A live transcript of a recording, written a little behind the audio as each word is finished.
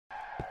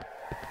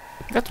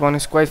That one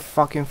is quite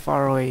fucking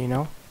far away, you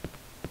know?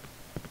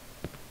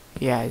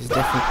 Yeah, it's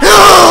definitely.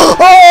 Oh!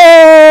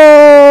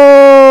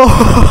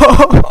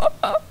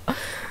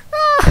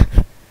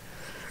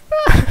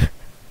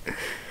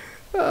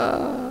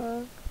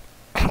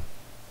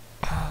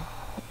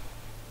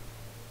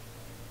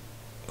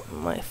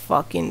 My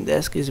fucking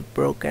desk is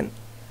broken.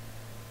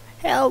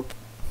 Help!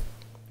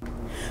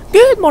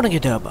 Good morning,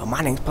 YouTube.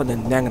 My name's Pud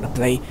and I'm gonna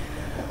play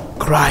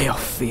Cry of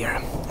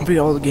Fear. A very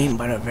old game,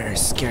 but a very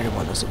scary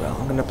one as well.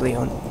 I'm gonna play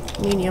on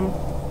medium.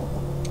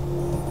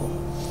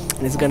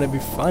 And it's gonna be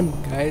fun,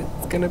 guys.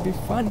 It's gonna be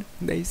fun,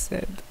 they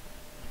said.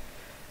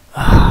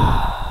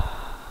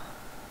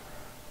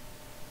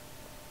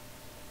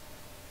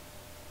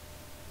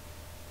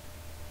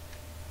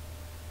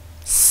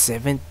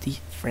 70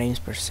 frames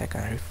per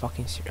second. Are you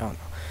fucking serious? Oh no.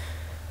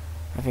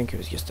 I think it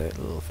was just a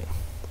little thing.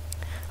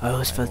 I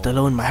always felt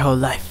alone my whole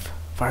life,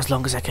 for as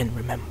long as I can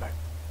remember.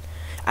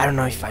 I don't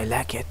know if I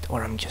like it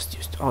or I'm just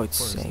used to. Oh,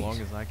 it's for as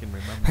long as I can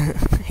remember.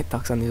 He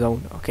talks on his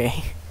own,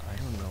 okay? I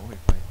don't know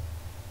if I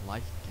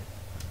like it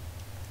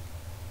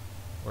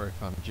or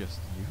if I'm just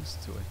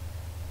used to it.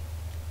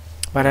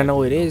 But I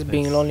know it you is. know,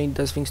 Being this lonely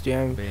does things to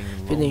you.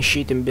 Feeling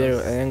shit and bitter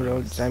and angry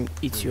all the time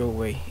eats you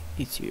away.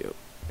 Eats you.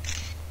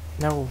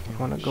 No, I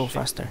wanna go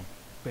faster.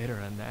 Bitter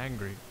and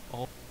angry.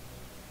 All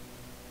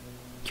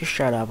Just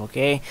shut up,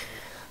 okay?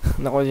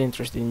 Not always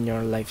interested in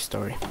your life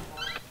story.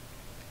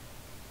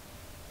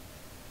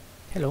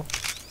 Hello.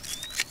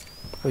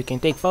 We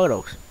can take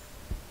photos.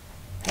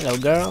 Hello,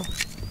 girl.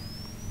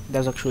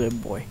 That's actually a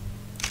boy.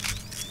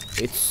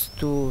 It's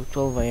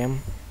 2:12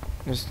 a.m.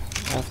 Just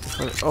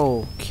after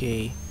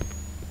okay.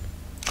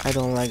 I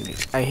don't like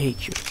this. I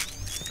hate you.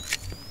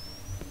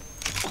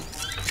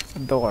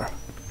 Door.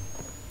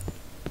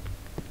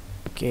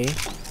 Okay.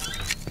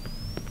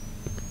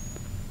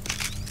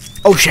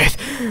 Oh shit!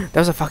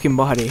 That was a fucking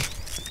body.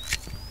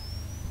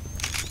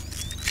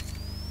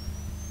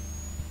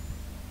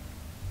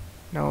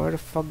 Now where the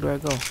fuck do I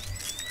go?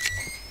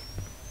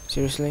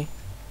 Seriously?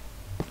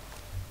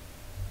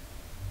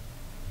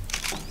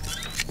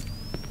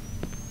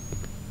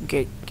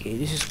 Okay,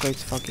 this is quite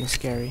fucking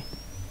scary.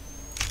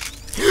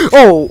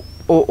 Oh!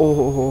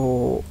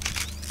 Oh!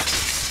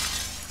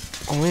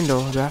 A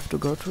window, do I have to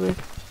go through it?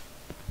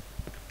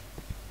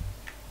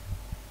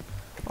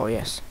 Oh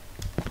yes.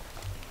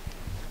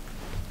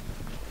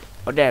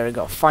 Oh, there we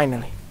go,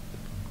 finally.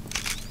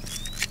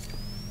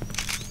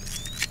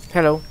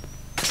 Hello.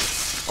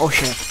 Oh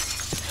shit.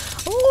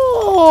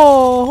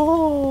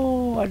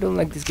 Oh, I don't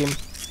like this game.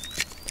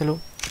 Hello.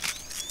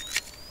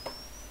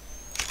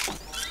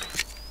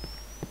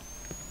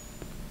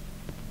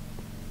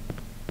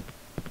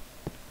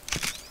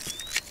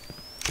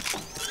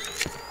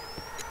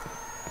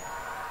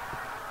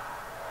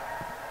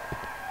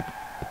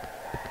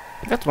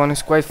 That one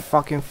is quite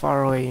fucking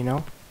far away, you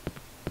know?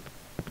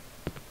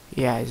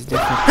 Yeah, it's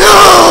definitely.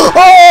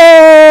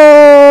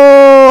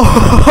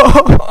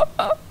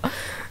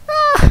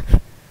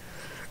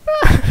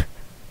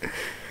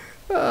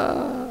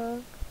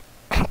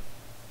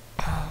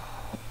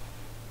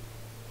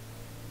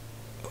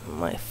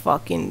 My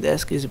fucking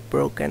desk is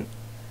broken.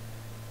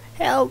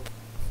 Help!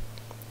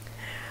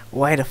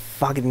 Why the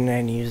fuck didn't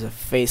I use a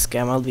face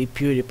cam? I'll be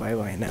PewDiePie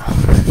by now.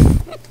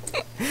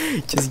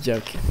 Just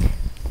joking.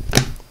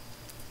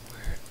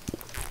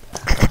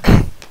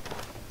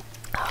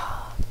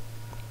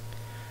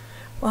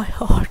 My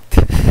heart.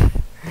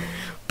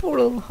 Poor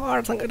little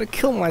heart. I'm gonna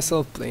kill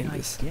myself playing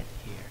this. get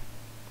here.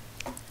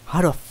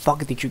 How the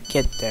fuck did you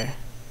get there?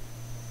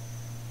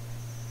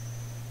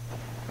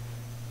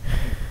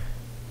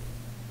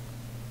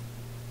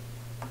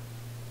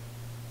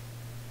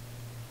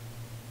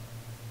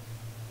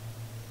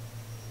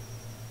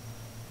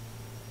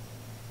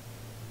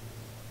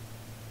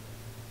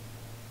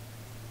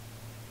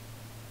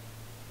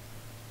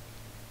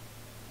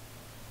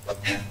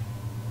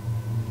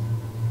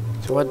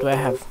 So what do I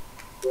have?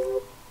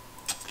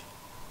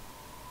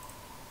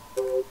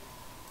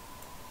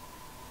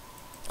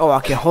 Oh, I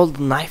can hold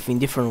the knife in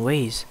different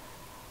ways.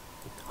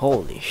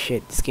 Holy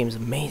shit, this game's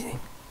amazing.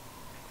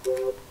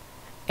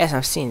 Yes,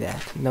 I've seen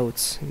that.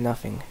 Notes,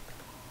 nothing.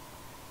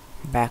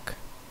 Back.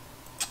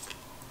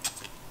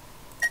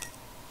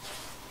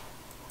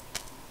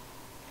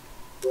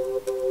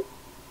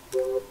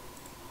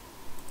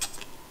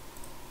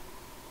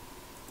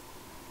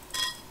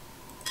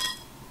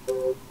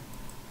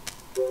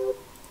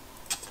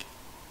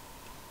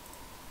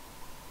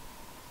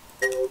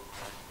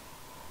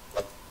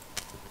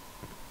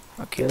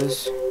 Okay,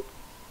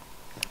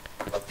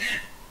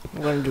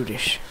 I'm gonna do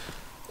this.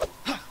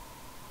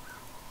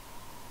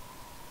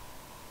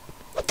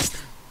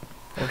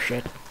 Oh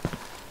shit.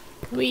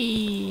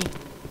 Whee!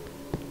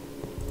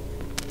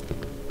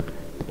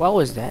 What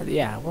was that?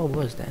 Yeah, what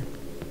was that?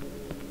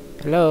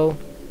 Hello?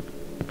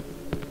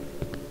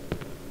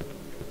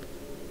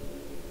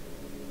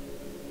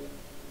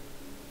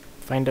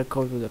 Find the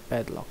code with the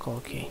padlock,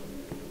 okay.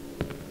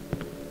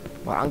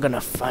 Well, I'm gonna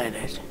find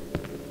it.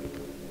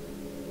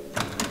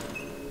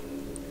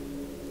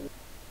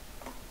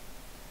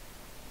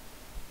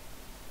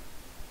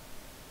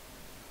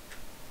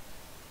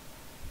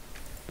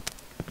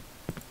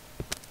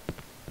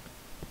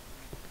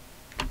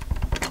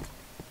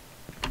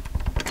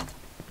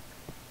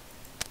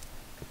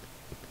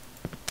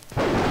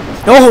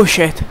 Oh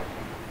shit!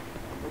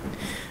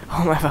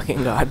 Oh my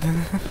fucking god.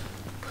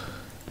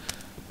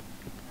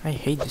 I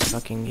hate this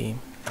fucking game.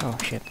 Oh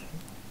shit.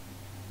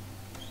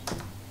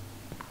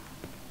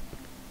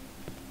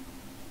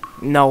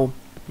 No.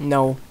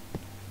 No.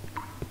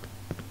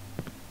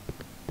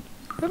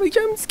 A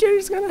jump scare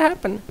is gonna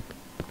happen.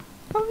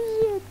 Oh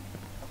shit.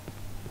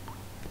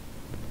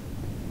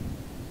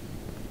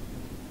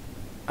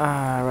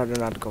 I'd rather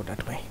not go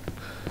that way.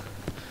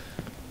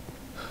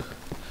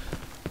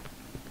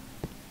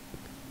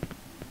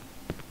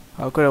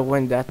 I could have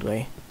went that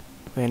way.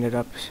 We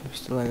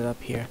still ended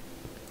up here.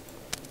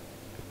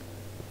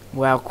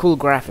 Wow, cool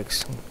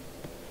graphics.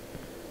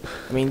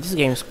 I mean, this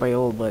game is quite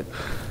old, but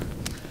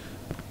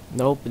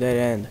nope, dead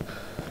end.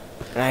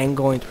 And I ain't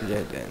going through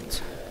dead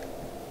ends.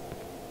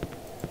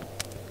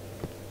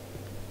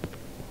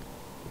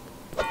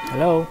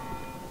 Hello?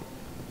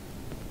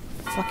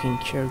 Fucking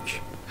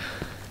church.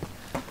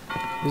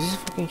 Is this a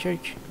fucking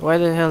church? Why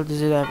the hell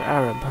does it have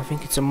Arab? I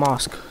think it's a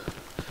mosque.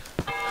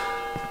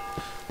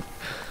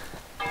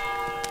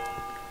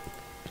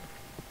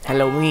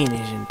 Halloween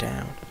is in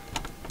town.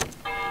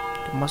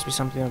 There must be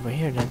something over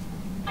here then.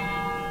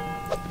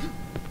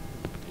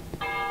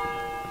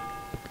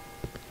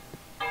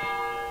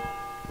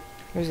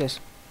 What is this?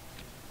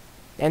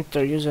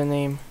 Enter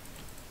username.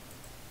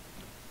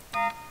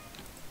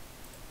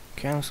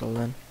 Cancel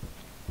then.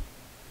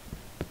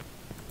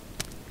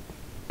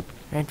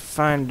 I need to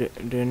find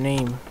the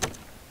name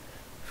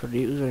for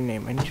the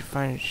username. I need to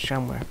find it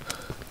somewhere.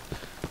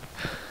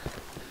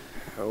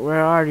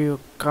 Where are you?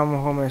 Come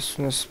home as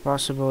soon as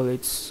possible.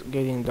 It's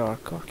getting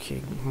dark.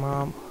 Okay,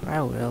 Mom,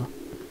 I will.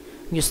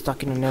 I'm just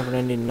stuck in a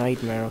never-ending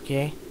nightmare,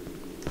 okay?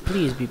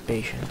 Please be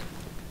patient.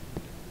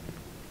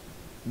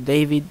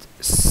 David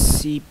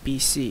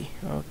CPC.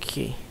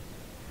 Okay.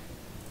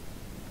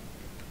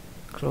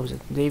 Close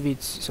it.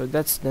 David. So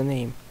that's the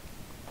name.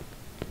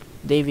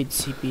 David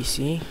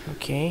CPC.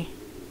 Okay.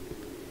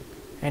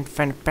 And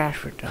find a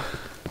password though.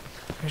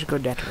 Let's go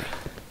that way.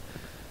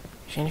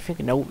 Is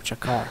anything? No, it's a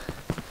car.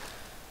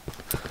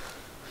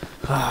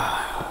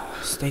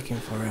 It's taking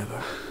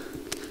forever.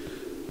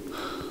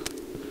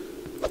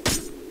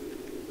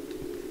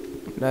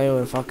 Not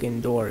even a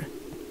fucking door.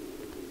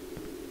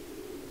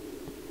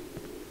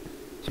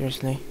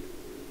 Seriously?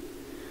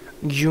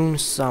 June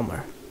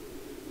summer.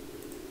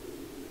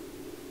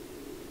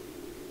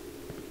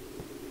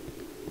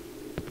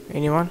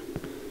 Anyone?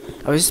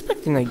 I was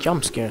expecting a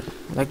jump scare,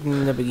 like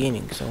in the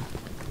beginning, so.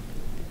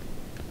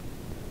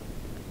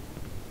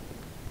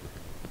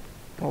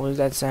 What was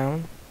that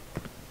sound?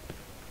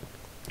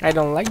 I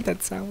don't like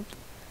that sound.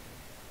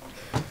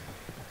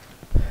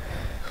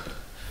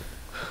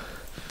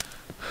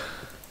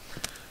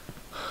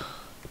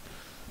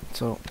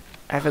 So,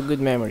 I have a good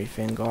memory,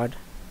 thank God.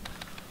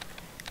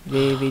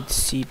 David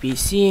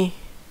CPC.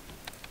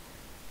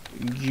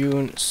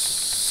 June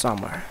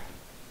summer.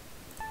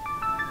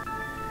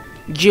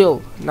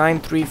 Jill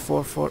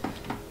 9344.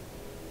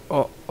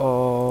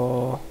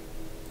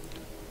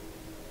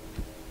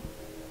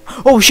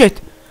 Oh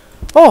shit!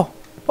 Oh!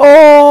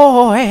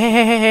 Oh!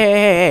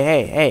 Hey!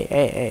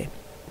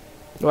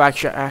 Well,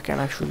 actually, I can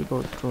actually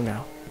go through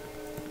now.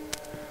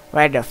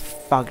 Where the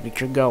fuck did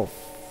you go?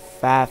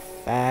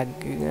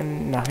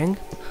 Nothing.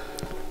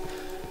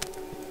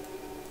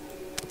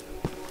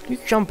 You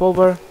jump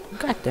over.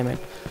 God damn it!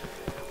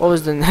 What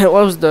was the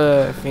what was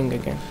the thing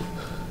again?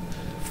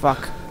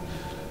 Fuck.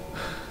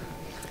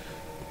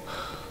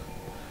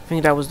 I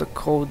think that was the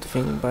code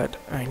thing, but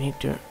I need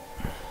to.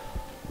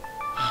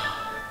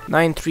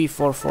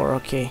 9344.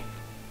 Okay.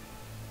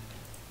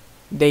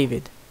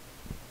 David.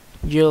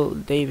 Jill.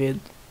 David.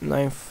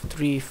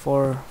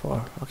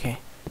 9344. Okay.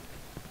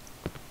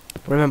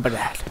 Remember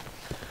that.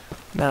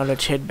 Now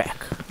let's head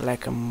back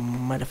like a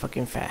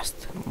motherfucking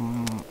fast.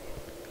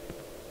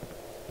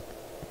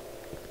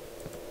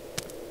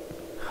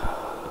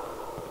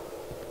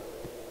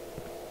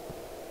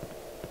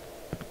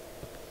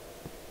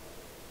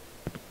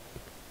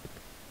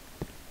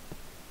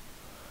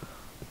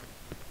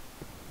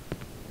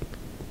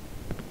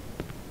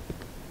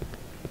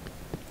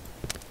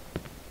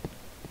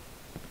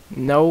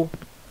 No.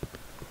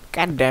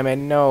 God damn it,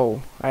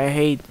 no. I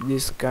hate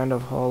this kind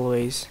of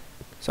hallways.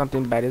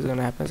 Something bad is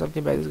gonna happen.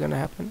 Something bad is gonna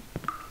happen.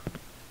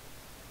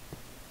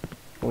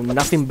 Oh,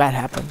 nothing bad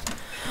happened.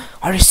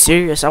 Are you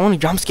serious? I want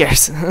jump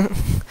scares.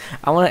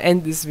 I want to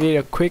end this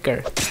video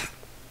quicker.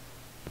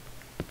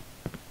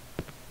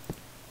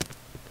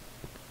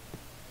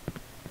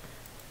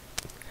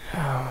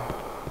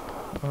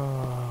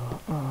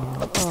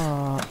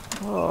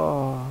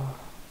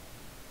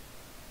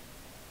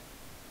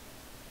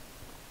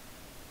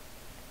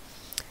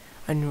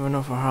 I don't even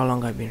know for how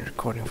long I've been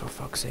recording, for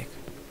fuck's sake.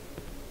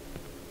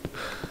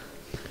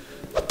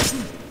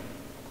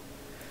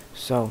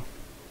 So,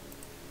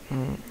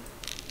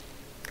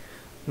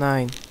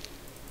 9,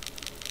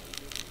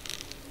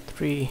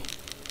 3,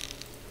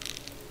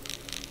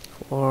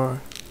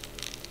 4,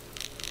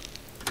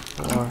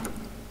 4.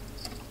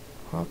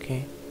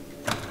 Okay,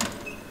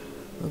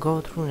 we'll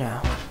go through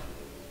now.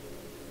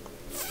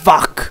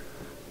 Fuck!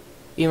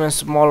 even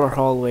smaller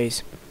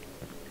hallways.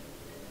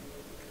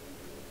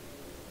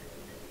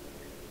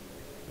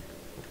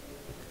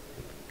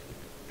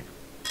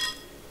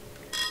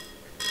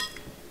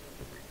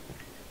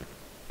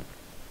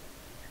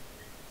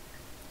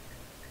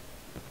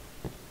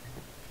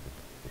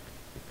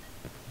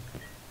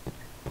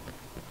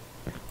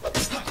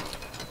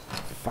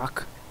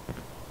 Fuck.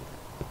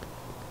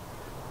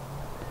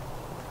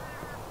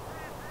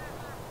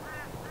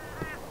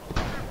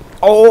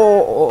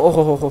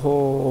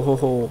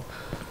 Oh,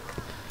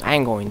 I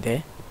ain't going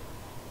there.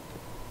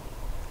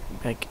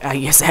 Like, I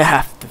guess I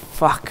have to.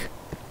 Fuck.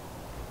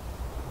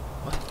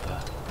 What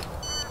the?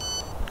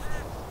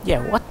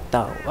 Yeah, what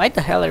the? Why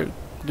the hell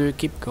do you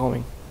keep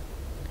going?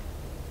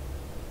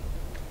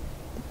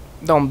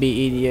 Don't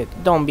be idiot.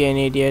 Don't be an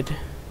idiot.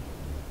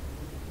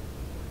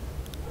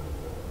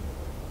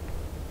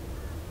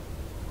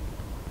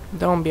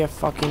 Don't be a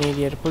fucking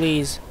idiot,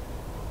 please.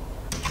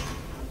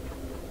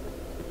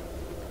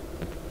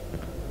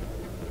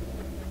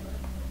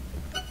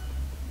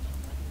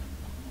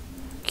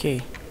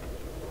 Okay.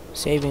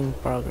 Saving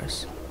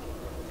progress.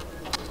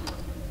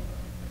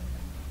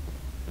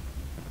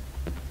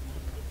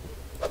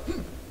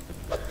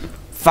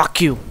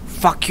 Fuck you!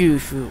 Fuck you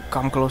if you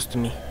come close to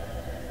me.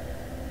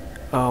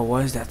 Oh,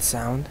 what is that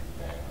sound?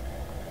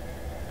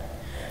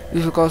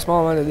 This will cause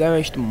small amount of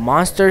damage to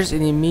monsters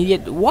in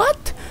immediate.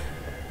 What?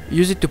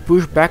 Use it to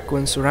push back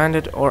when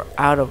surrounded or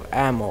out of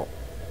ammo.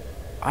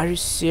 Are you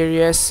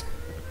serious?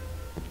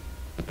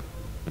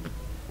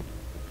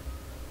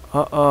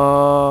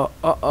 Blood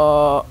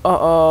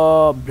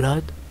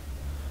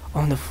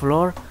on the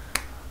floor?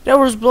 There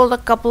was blood a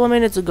couple of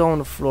minutes ago on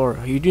the floor.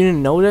 You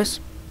didn't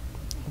notice?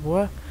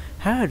 What?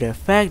 How the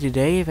fuck did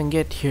they even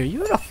get here?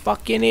 You're a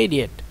fucking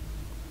idiot.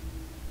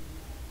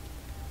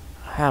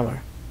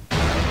 Hammer.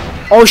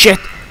 Oh shit!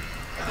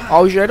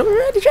 Oh shit!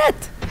 Oh shit!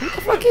 What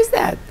the fuck is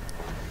that?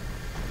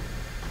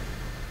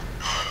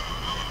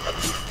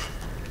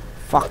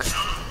 Fuck.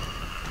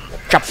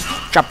 Chop,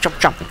 chop, chop,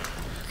 chop.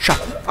 Chop.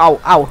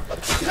 Ow, ow.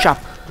 Chop.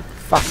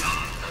 Fuck.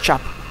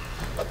 Chop.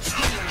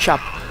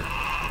 Chop.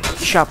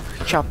 Chop,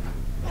 chop.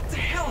 What the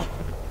hell?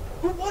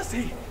 Who was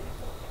he?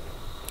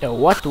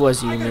 What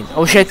was he mean?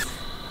 Oh shit.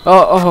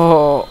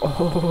 Oh.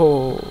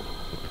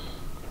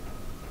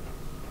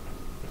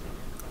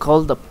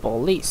 Call the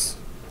police.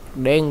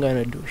 They ain't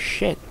gonna do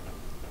shit.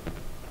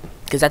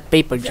 Cause that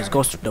paper just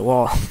goes through the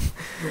wall.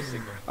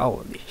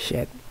 Holy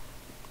shit.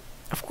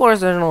 Of course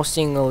there's no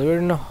signal.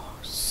 You're no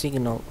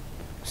signal.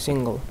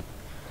 Signal.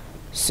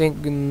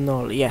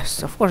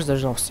 Yes, of course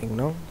there's no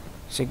signal.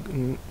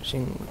 Signal.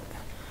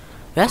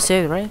 That's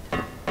it, right?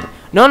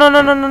 No.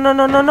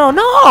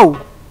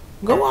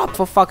 Go up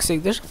for fuck's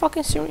sake. There's a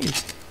fucking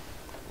syringe.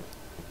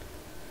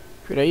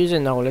 Should I use it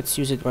now? Let's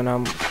use it when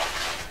I'm...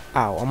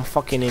 Ow, I'm a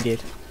fucking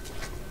idiot.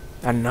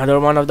 Another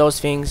one of those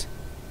things.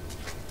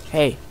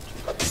 Hey.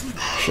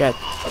 Shit.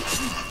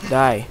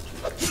 Die.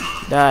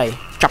 Die.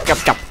 Chop, chop,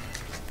 chop.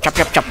 Chop,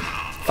 chop, chop.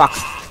 Fuck.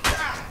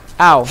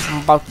 Ow,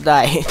 I'm about to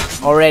die.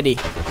 Already.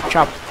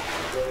 Chop.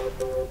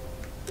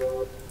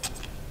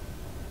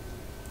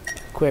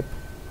 Equip.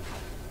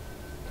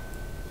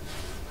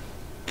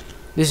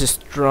 This is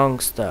strong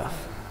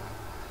stuff.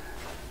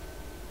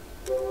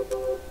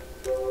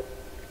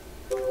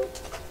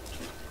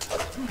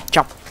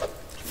 Chop.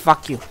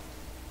 Fuck you.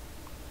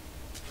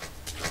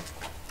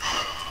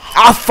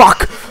 Ah,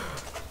 fuck!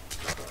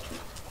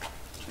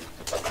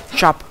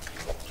 Chop.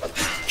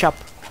 Chop.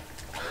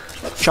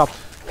 Chop.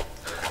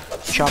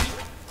 Chop.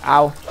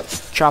 Ow.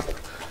 Chop.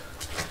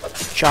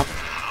 Chop.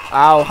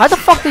 Ow. How the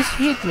fuck did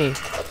he hit me?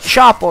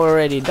 Chop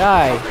already.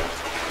 Die.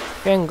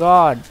 Thank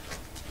God.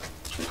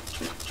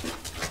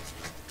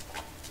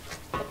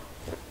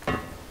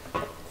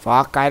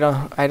 Fuck, I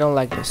don't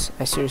like this.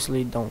 I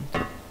seriously don't.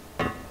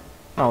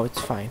 Oh, it's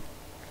fine.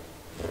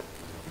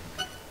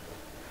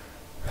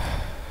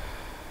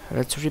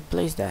 Let's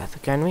replace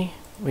that, can we?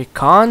 We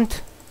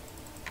can't?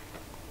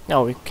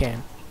 No, we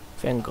can.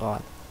 Thank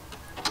God.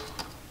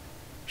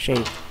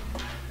 Shade.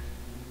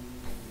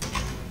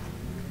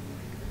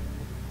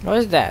 What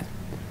is that?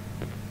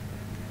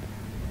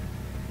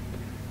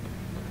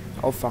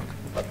 Oh fuck.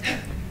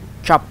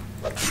 Chop.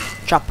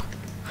 Chop.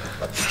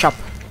 Chop.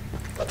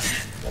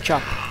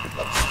 Chop.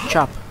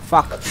 Chop.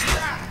 Fuck.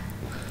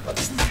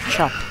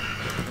 Chop.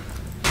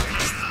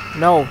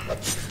 No.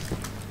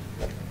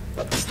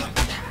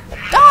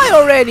 Die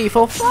already,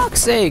 for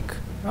fuck's sake.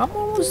 I'm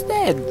almost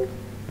dead.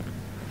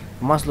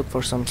 I must look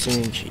for some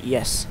syringe.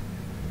 Yes.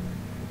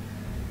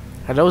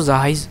 Are those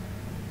eyes?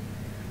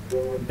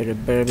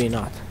 Better be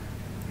not.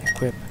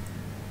 Equip.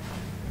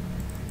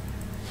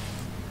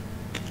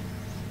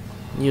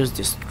 Use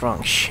this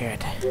strong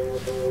shit.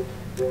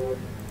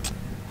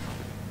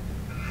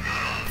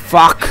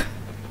 Fuck!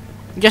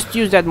 Just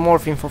use that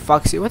morphine for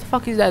fuck's sake. What the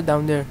fuck is that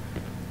down there?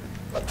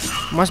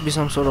 Must be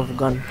some sort of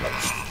gun.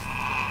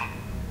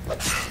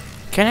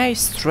 Can I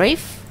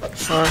strafe?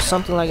 Or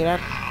something like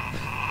that?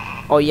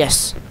 Oh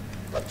yes.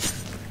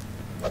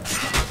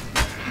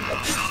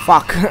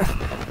 Fuck.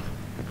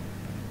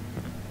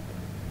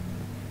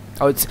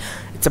 Oh, it's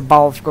a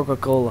bottle of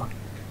Coca-Cola.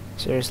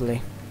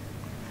 Seriously.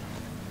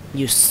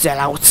 You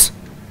sellouts!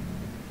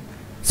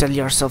 Sell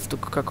yourself to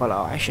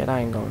Coca-Cola. Oh shit, I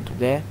ain't going to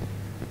there.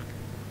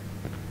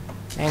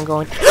 I ain't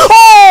going to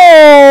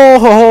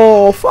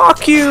oh,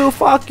 fuck you,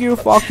 fuck you,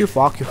 fuck you,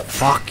 fuck you,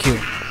 fuck you.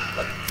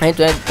 I need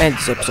to end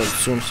this episode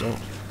soon, so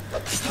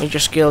let me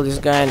just kill this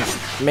guy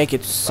and make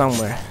it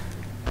somewhere.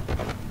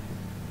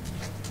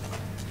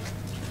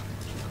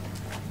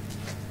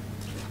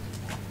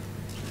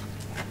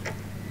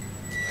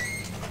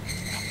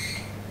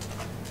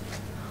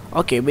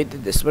 Okay, we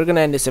did this. We're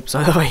gonna end this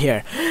episode over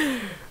here.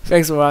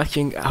 Thanks for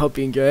watching. I hope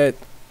you enjoyed.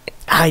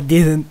 I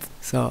didn't.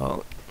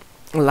 So,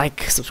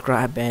 like,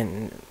 subscribe,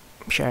 and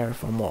share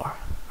for more.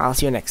 I'll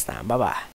see you next time. Bye bye.